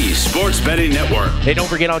 the Sports Betting Network. Hey, don't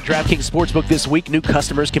forget on DraftKings Sportsbook this week, new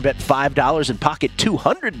customers can bet $5 and pocket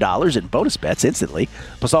 $200 in bonus bets instantly.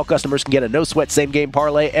 Plus, all customers can get a no-sweat same-game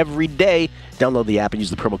parlay every day. Download the app and use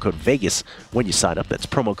the promo code VEGAS when you sign up. That's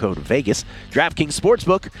promo code VEGAS. DraftKings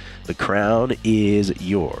Sportsbook, the crown is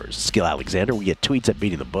yours. Skill Alexander, we get tweets at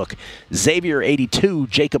Beating the Book. Xavier82,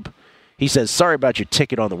 Jacob, he says, sorry about your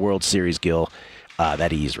ticket on the World Series, Gil.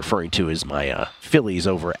 that he's referring to is my Phillies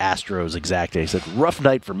over Astros exacta. He said, rough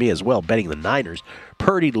night for me as well, betting the Niners.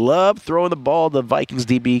 Purdy loved throwing the ball to the Vikings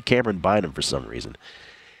DB, Cameron Bynum, for some reason.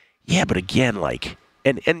 Yeah, but again,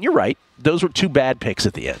 and you're right, those were 2 bad picks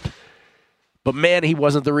at the end. But, man, he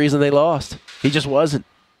wasn't the reason they lost. He just wasn't.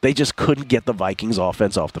 They just couldn't get the Vikings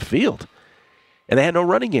offense off the field. And they had no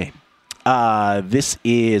running game. This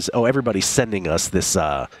is, everybody's sending us this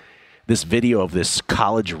video of this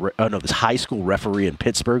this high school referee in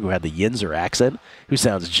Pittsburgh who had the Yinzer accent, who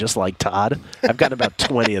sounds just like Todd. I've got about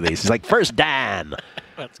 20 of these. He's like, first down,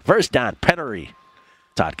 Pennery.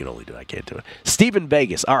 Todd can only do it. I can't do it. Stephen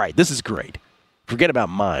Vegas. All right, this is great. Forget about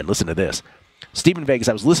mine. Listen to this. Stephen Vegas,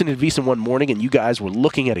 I was listening to VSiN one morning, and you guys were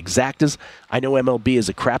looking at exactas. I know MLB is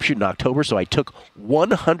a crapshoot in October, so I took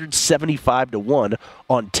 175-1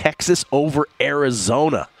 on Texas over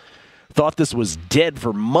Arizona. Thought this was dead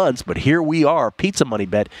for months, but here we are. Pizza money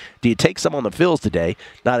bet. Do you take some on the Phils today?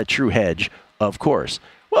 Not a true hedge, of course.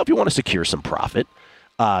 Well, if you want to secure some profit,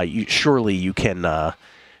 surely you can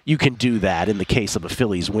do that in the case of a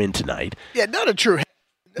Phillies win tonight. Yeah, not a true hedge.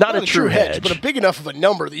 Not a true hedge, but a big enough of a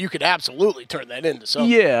number that you could absolutely turn that into something.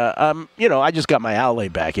 Yeah, I just got my outlay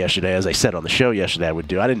back yesterday, as I said on the show yesterday I would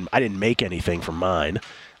do. I didn't make anything from mine,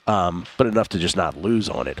 but enough to just not lose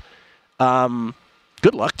on it.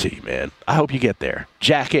 Good luck to you, man. I hope you get there.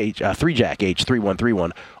 Jack H, 3Jack H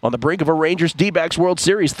 3131 on the brink of a Rangers D-backs World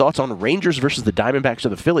Series. Thoughts on Rangers versus the Diamondbacks or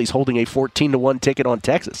the Phillies holding a 14-1 ticket on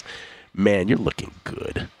Texas? Man, you're looking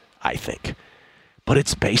good, I think, but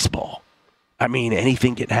it's baseball. I mean,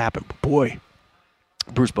 anything can happen. Boy,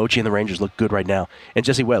 Bruce Bochy and the Rangers look good right now. And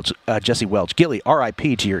Jesse Welch, Gilly,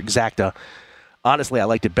 R.I.P. to your exacta. Honestly, I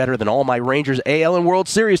liked it better than all my Rangers AL and World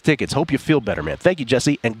Series tickets. Hope you feel better, man. Thank you,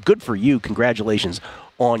 Jesse, and good for you. Congratulations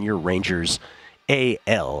on your Rangers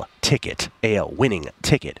AL winning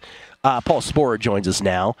ticket. Paul Sporer joins us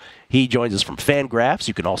now. He joins us from Fangraphs.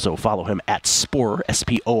 You can also follow him at Sporer,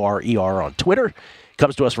 S-P-O-R-E-R on Twitter.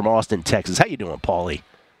 Comes to us from Austin, Texas. How you doing, Paulie?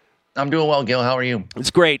 I'm doing well, Gil. How are you?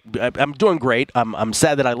 It's great. I'm doing great. I'm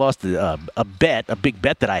sad that I lost a big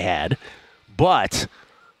bet that I had. But,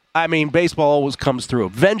 I mean, baseball always comes through.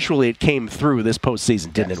 Eventually, it came through this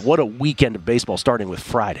postseason, didn't it? What a weekend of baseball starting with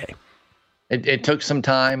Friday. It took some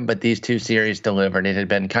time, but these 2 series delivered. It had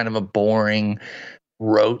been kind of a boring,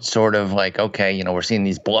 rote sort of like, okay, we're seeing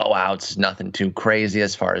these blowouts, nothing too crazy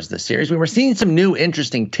as far as the series. We were seeing some new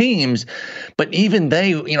interesting teams, but even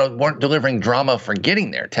they, weren't delivering drama for getting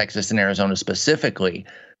there. Texas and Arizona specifically.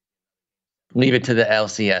 Leave it to the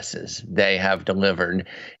LCSs. They have delivered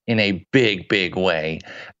in a big, big way.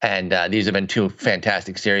 And these have been 2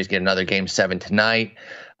 fantastic series. Get another Game 7 tonight.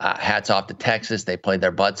 Hats off to Texas. They played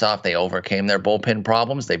their butts off. They overcame their bullpen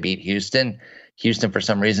problems. They beat Houston. Houston, for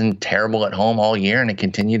some reason, terrible at home all year, and it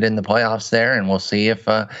continued in the playoffs there. And we'll see if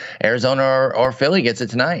Arizona or Philly gets it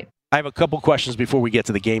tonight. I have a couple questions before we get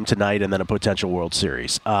to the game tonight and then a potential World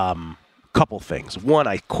Series. Couple things. One,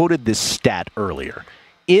 I quoted this stat earlier.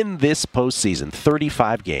 In this postseason,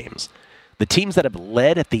 35 games, the teams that have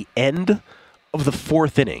led at the end of the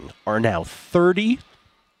 4th inning are now 32-3.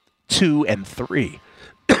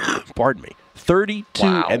 Pardon me.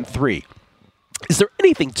 32-3. Is there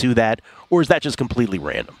anything to that, or is that just completely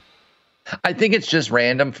random? I think it's just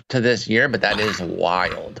random to this year, but that is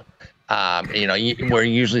wild. Where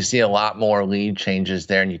you usually see a lot more lead changes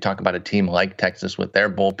there, and you talk about a team like Texas with their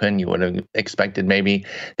bullpen, you would have expected maybe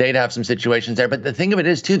they'd have some situations there. But the thing of it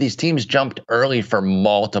is, too, these teams jumped early for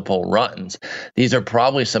multiple runs. These are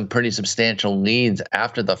probably some pretty substantial leads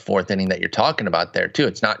after the 4th inning that you're talking about there, too.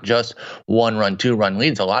 It's not just 1-run, 2-run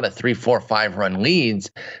leads, a lot of 3, 4, 5-run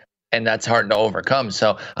leads, and that's hard to overcome.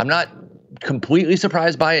 So I'm not completely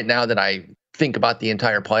surprised by it now that I think about the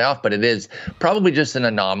entire playoff, but it is probably just an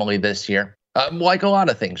anomaly this year. Like a lot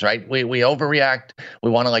of things, right? We overreact.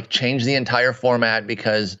 We want to change the entire format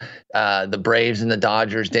because the Braves and the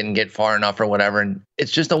Dodgers didn't get far enough or whatever. And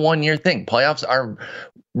it's just a 1-year thing. Playoffs are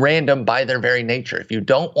random by their very nature. If you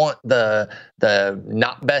don't want the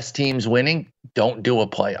not best teams winning, don't do a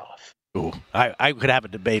playoff. Ooh, I could have a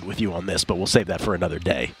debate with you on this, but we'll save that for another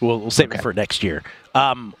day. We'll save it for next year.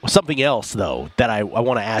 Something else, though, that I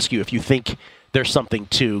want to ask you if you think there's something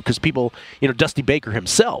to, because people, Dusty Baker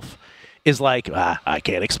himself is like, I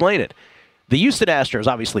can't explain it. The Houston Astros,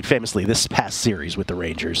 obviously, famously, this past series with the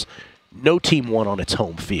Rangers, no team won on its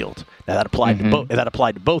home field. Now, that applied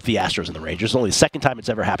to both the Astros and the Rangers. Only the second time it's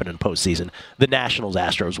ever happened in postseason. The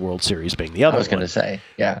Nationals-Astros World Series being the other one. I was going to say,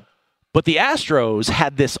 yeah. But the Astros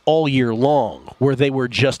had this all year long where they were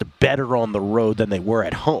just better on the road than they were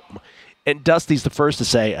at home. And Dusty's the first to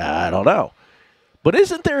say, I don't know. But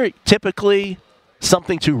isn't there typically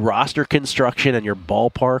something to roster construction and your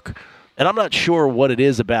ballpark. And I'm not sure what it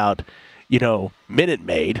is about, Minute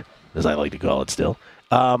Maid, as I like to call it still.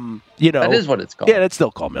 That is what it's called. Yeah, it's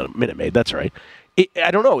still called Minute Maid. That's right.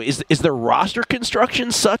 I don't know. Is their roster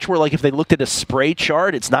construction such where, like, if they looked at a spray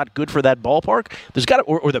chart, it's not good for that ballpark? There's got to,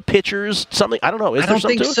 or the pitchers, something. I don't know. I don't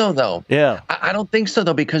think so, though. Yeah, I don't think so,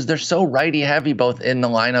 though, because they're so righty heavy both in the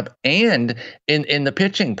lineup and in the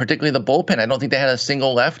pitching, particularly the bullpen. I don't think they had a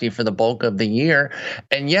single lefty for the bulk of the year.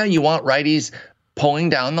 And yeah, you want righties pulling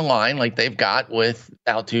down the line like they've got with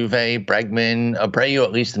Altuve, Bregman, Abreu,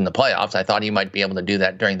 at least in the playoffs. I thought he might be able to do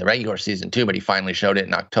that during the regular season too, but he finally showed it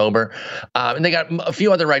in October. And they got a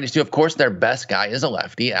few other righties too. Of course, their best guy is a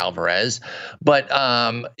lefty, Alvarez, but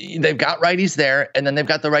they've got righties there, and then they've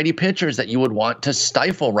got the righty pitchers that you would want to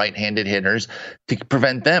stifle right-handed hitters to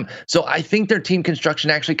prevent them. So I think their team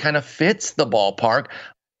construction actually kind of fits the ballpark.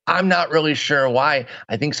 I'm not really sure why.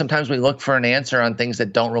 I think sometimes we look for an answer on things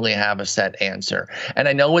that don't really have a set answer. And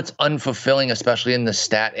I know it's unfulfilling, especially in the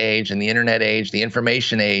stat age and the internet age, the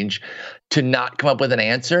information age, to not come up with an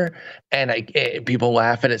answer. And people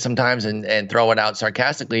laugh at it sometimes and throw it out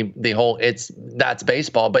sarcastically. That's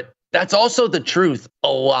baseball. But that's also the truth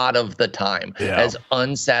a lot of the time, as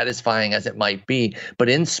unsatisfying as it might be. But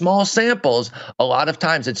in small samples, a lot of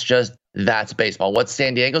times it's just, that's baseball. What's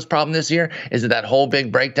San Diego's problem this year? Is it that whole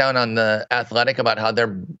big breakdown on the Athletic about how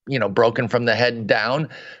they're, broken from the head down?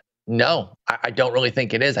 No, I don't really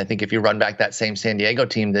think it is. I think if you run back that same San Diego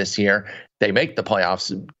team this year, they make the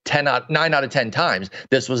playoffs 9 out of 10 times.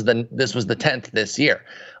 This was the 10th this year.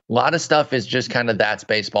 A lot of stuff is just kind of that's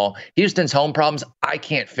baseball. Houston's home problems, I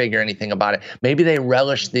can't figure anything about it. Maybe they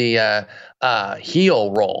relish the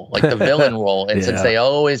heel role, like the villain role. And since they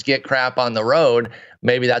always get crap on the road,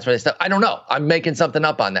 maybe that's where they stop. I don't know. I'm making something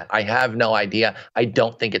up on that. I have no idea. I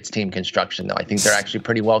don't think it's team construction, though. I think they're actually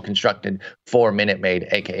pretty well constructed for Minute Maid,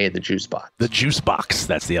 a.k.a. the Juice Box. The Juice Box.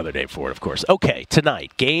 That's the other name for it, of course. Okay,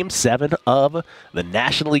 tonight, Game 7 of the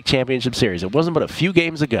National League Championship Series. It wasn't but a few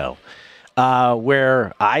games ago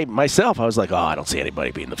where I was like, I don't see anybody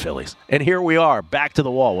beating the Phillies. And here we are, back to the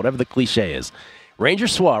wall, whatever the cliche is. Ranger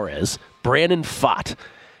Suarez, Brandon Pfaadt.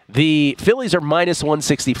 The Phillies are minus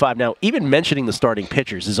 165. Now, even mentioning the starting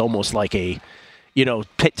pitchers is almost like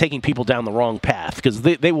taking people down the wrong path, because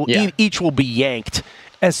they will each will be yanked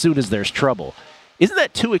as soon as there's trouble. Isn't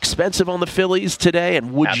that too expensive on the Phillies today?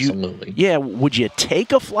 And would you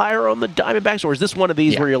take a flyer on the Diamondbacks, or is this one of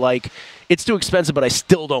these where you're like, it's too expensive, but I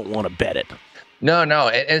still don't want to bet it? No, and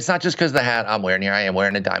it's not just because the hat I'm wearing here. I am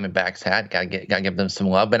wearing a Diamondbacks hat. Gotta give them some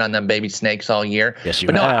love. Been on them baby snakes all year. Yes, you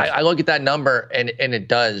have. I look at that number and it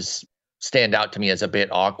does stand out to me as a bit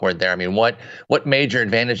awkward there. I mean, what major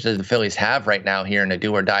advantage does the Phillies have right now here in a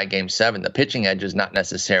do or die Game 7? The pitching edge is not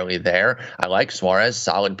necessarily there. I like Suarez,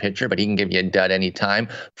 solid pitcher, but he can give you a dud anytime.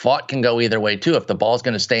 Pfaadt can go either way too. If the ball's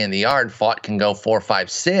going to stay in the yard, Pfaadt can go 4,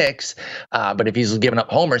 5, 6. But if he's giving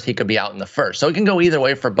up homers, he could be out in the first. So it can go either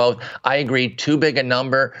way for both. I agree. Too big a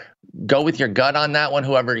number. Go with your gut on that one,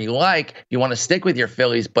 whoever you like. You want to stick with your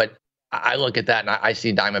Phillies, but I look at that and I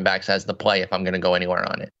see Diamondbacks as the play if I'm going to go anywhere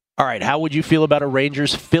on it. All right, how would you feel about a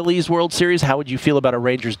Rangers-Phillies World Series? How would you feel about a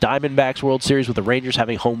Rangers-Diamondbacks World Series with the Rangers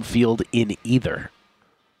having home field in either?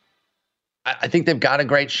 I think they've got a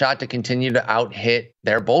great shot to continue to out-hit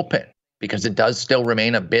their bullpen, because it does still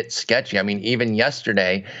remain a bit sketchy. I mean, even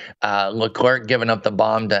yesterday, Leclerc giving up the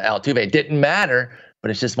bomb to Altuve. It didn't matter,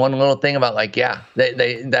 but it's just one little thing about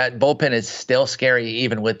that bullpen is still scary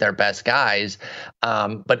even with their best guys.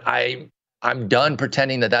 But I'm done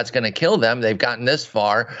pretending that that's going to kill them. They've gotten this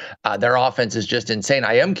far. Their offense is just insane.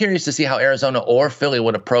 I am curious to see how Arizona or Philly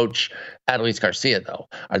would approach Adolis Garcia, though.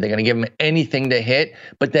 Are they going to give him anything to hit?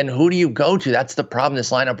 But then who do you go to? That's the problem. This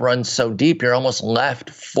lineup runs so deep, you're almost left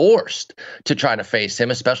forced to try to face him,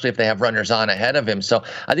 especially if they have runners on ahead of him. So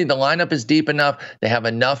I think the lineup is deep enough. They have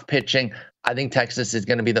enough pitching. I think Texas is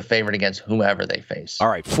going to be the favorite against whomever they face. All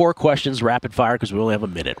right, 4 questions, rapid fire, because we only have a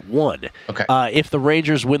minute. 1, okay. If the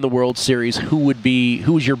Rangers win the World Series,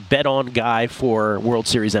 who's your bet-on guy for World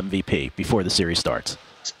Series MVP before the series starts?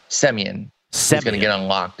 Semien. He's going to get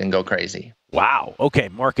unlocked and go crazy. Wow. Okay,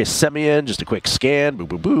 Marcus Semien, just a quick scan.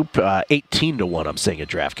 Boop, boop, boop. 18-1, I'm saying at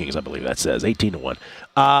DraftKings, I believe that says. 18-1.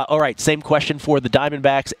 All right, same question for the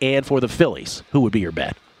Diamondbacks and for the Phillies. Who would be your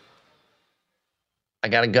bet? I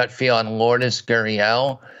got a gut feel on Lourdes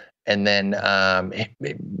Gurriel, and then I'm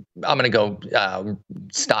going to go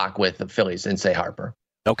stock with the Phillies and say Harper.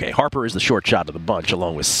 Okay, Harper is the short shot of the bunch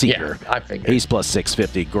along with Seager. Yeah, I figured. He's plus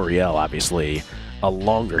 650. Gurriel, obviously, a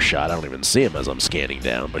longer shot. I don't even see him as I'm scanning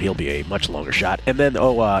down, but he'll be a much longer shot. And then,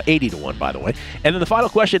 80-1, by the way. And then the final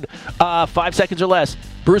question, 5 seconds or less.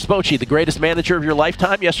 Bruce Bochy, the greatest manager of your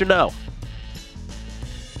lifetime, yes or no?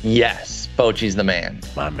 Yes, Bochy's the man.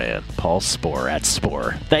 My man, Paul Sporer at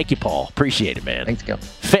Sporer. Thank you, Paul. Appreciate it, man. Thanks, Gil.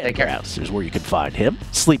 Fangraphs is where you can find him.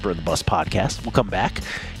 Sleeper in the Bus podcast. We'll come back.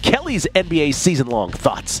 Kelly's NBA season-long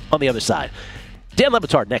thoughts on the other side. Dan Le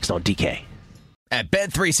Batard next on DK. At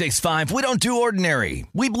Bet365, we don't do ordinary.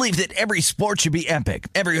 We believe that every sport should be epic.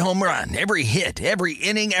 Every home run, every hit, every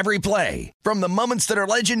inning, every play. From the moments that are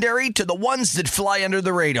legendary to the ones that fly under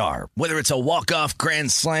the radar. Whether it's a walk-off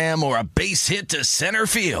grand slam or a base hit to center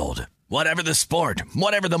field. Whatever the sport,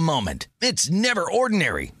 whatever the moment. It's never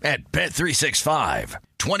ordinary at Bet365.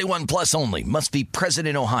 21 plus only. Must be present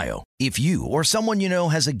in Ohio. If you or someone you know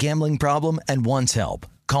has a gambling problem and wants help,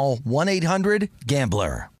 call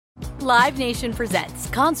 1-800-GAMBLER. Live Nation presents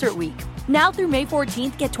Concert Week. Now through May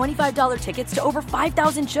 14th, get $25 tickets to over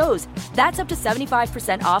 5,000 shows. That's up to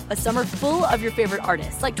 75% off a summer full of your favorite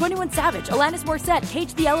artists like 21 Savage, Alanis Morissette,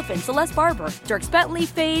 Cage the Elephant, Celeste Barber, Dierks Bentley,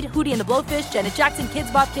 Fade, Hootie and the Blowfish, Janet Jackson,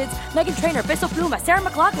 Kids Bop Kids, Meghan Trainor, Peso Pluma, Sarah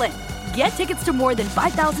McLachlan. Get tickets to more than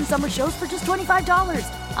 5,000 summer shows for just $25.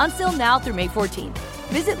 Until now through May 14th.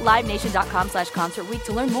 Visit LiveNation.com/Concert Week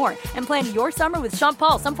to learn more and plan your summer with Sean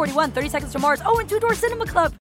Paul, Sum 41, 30 Seconds to Mars, and Two Door Cinema Club.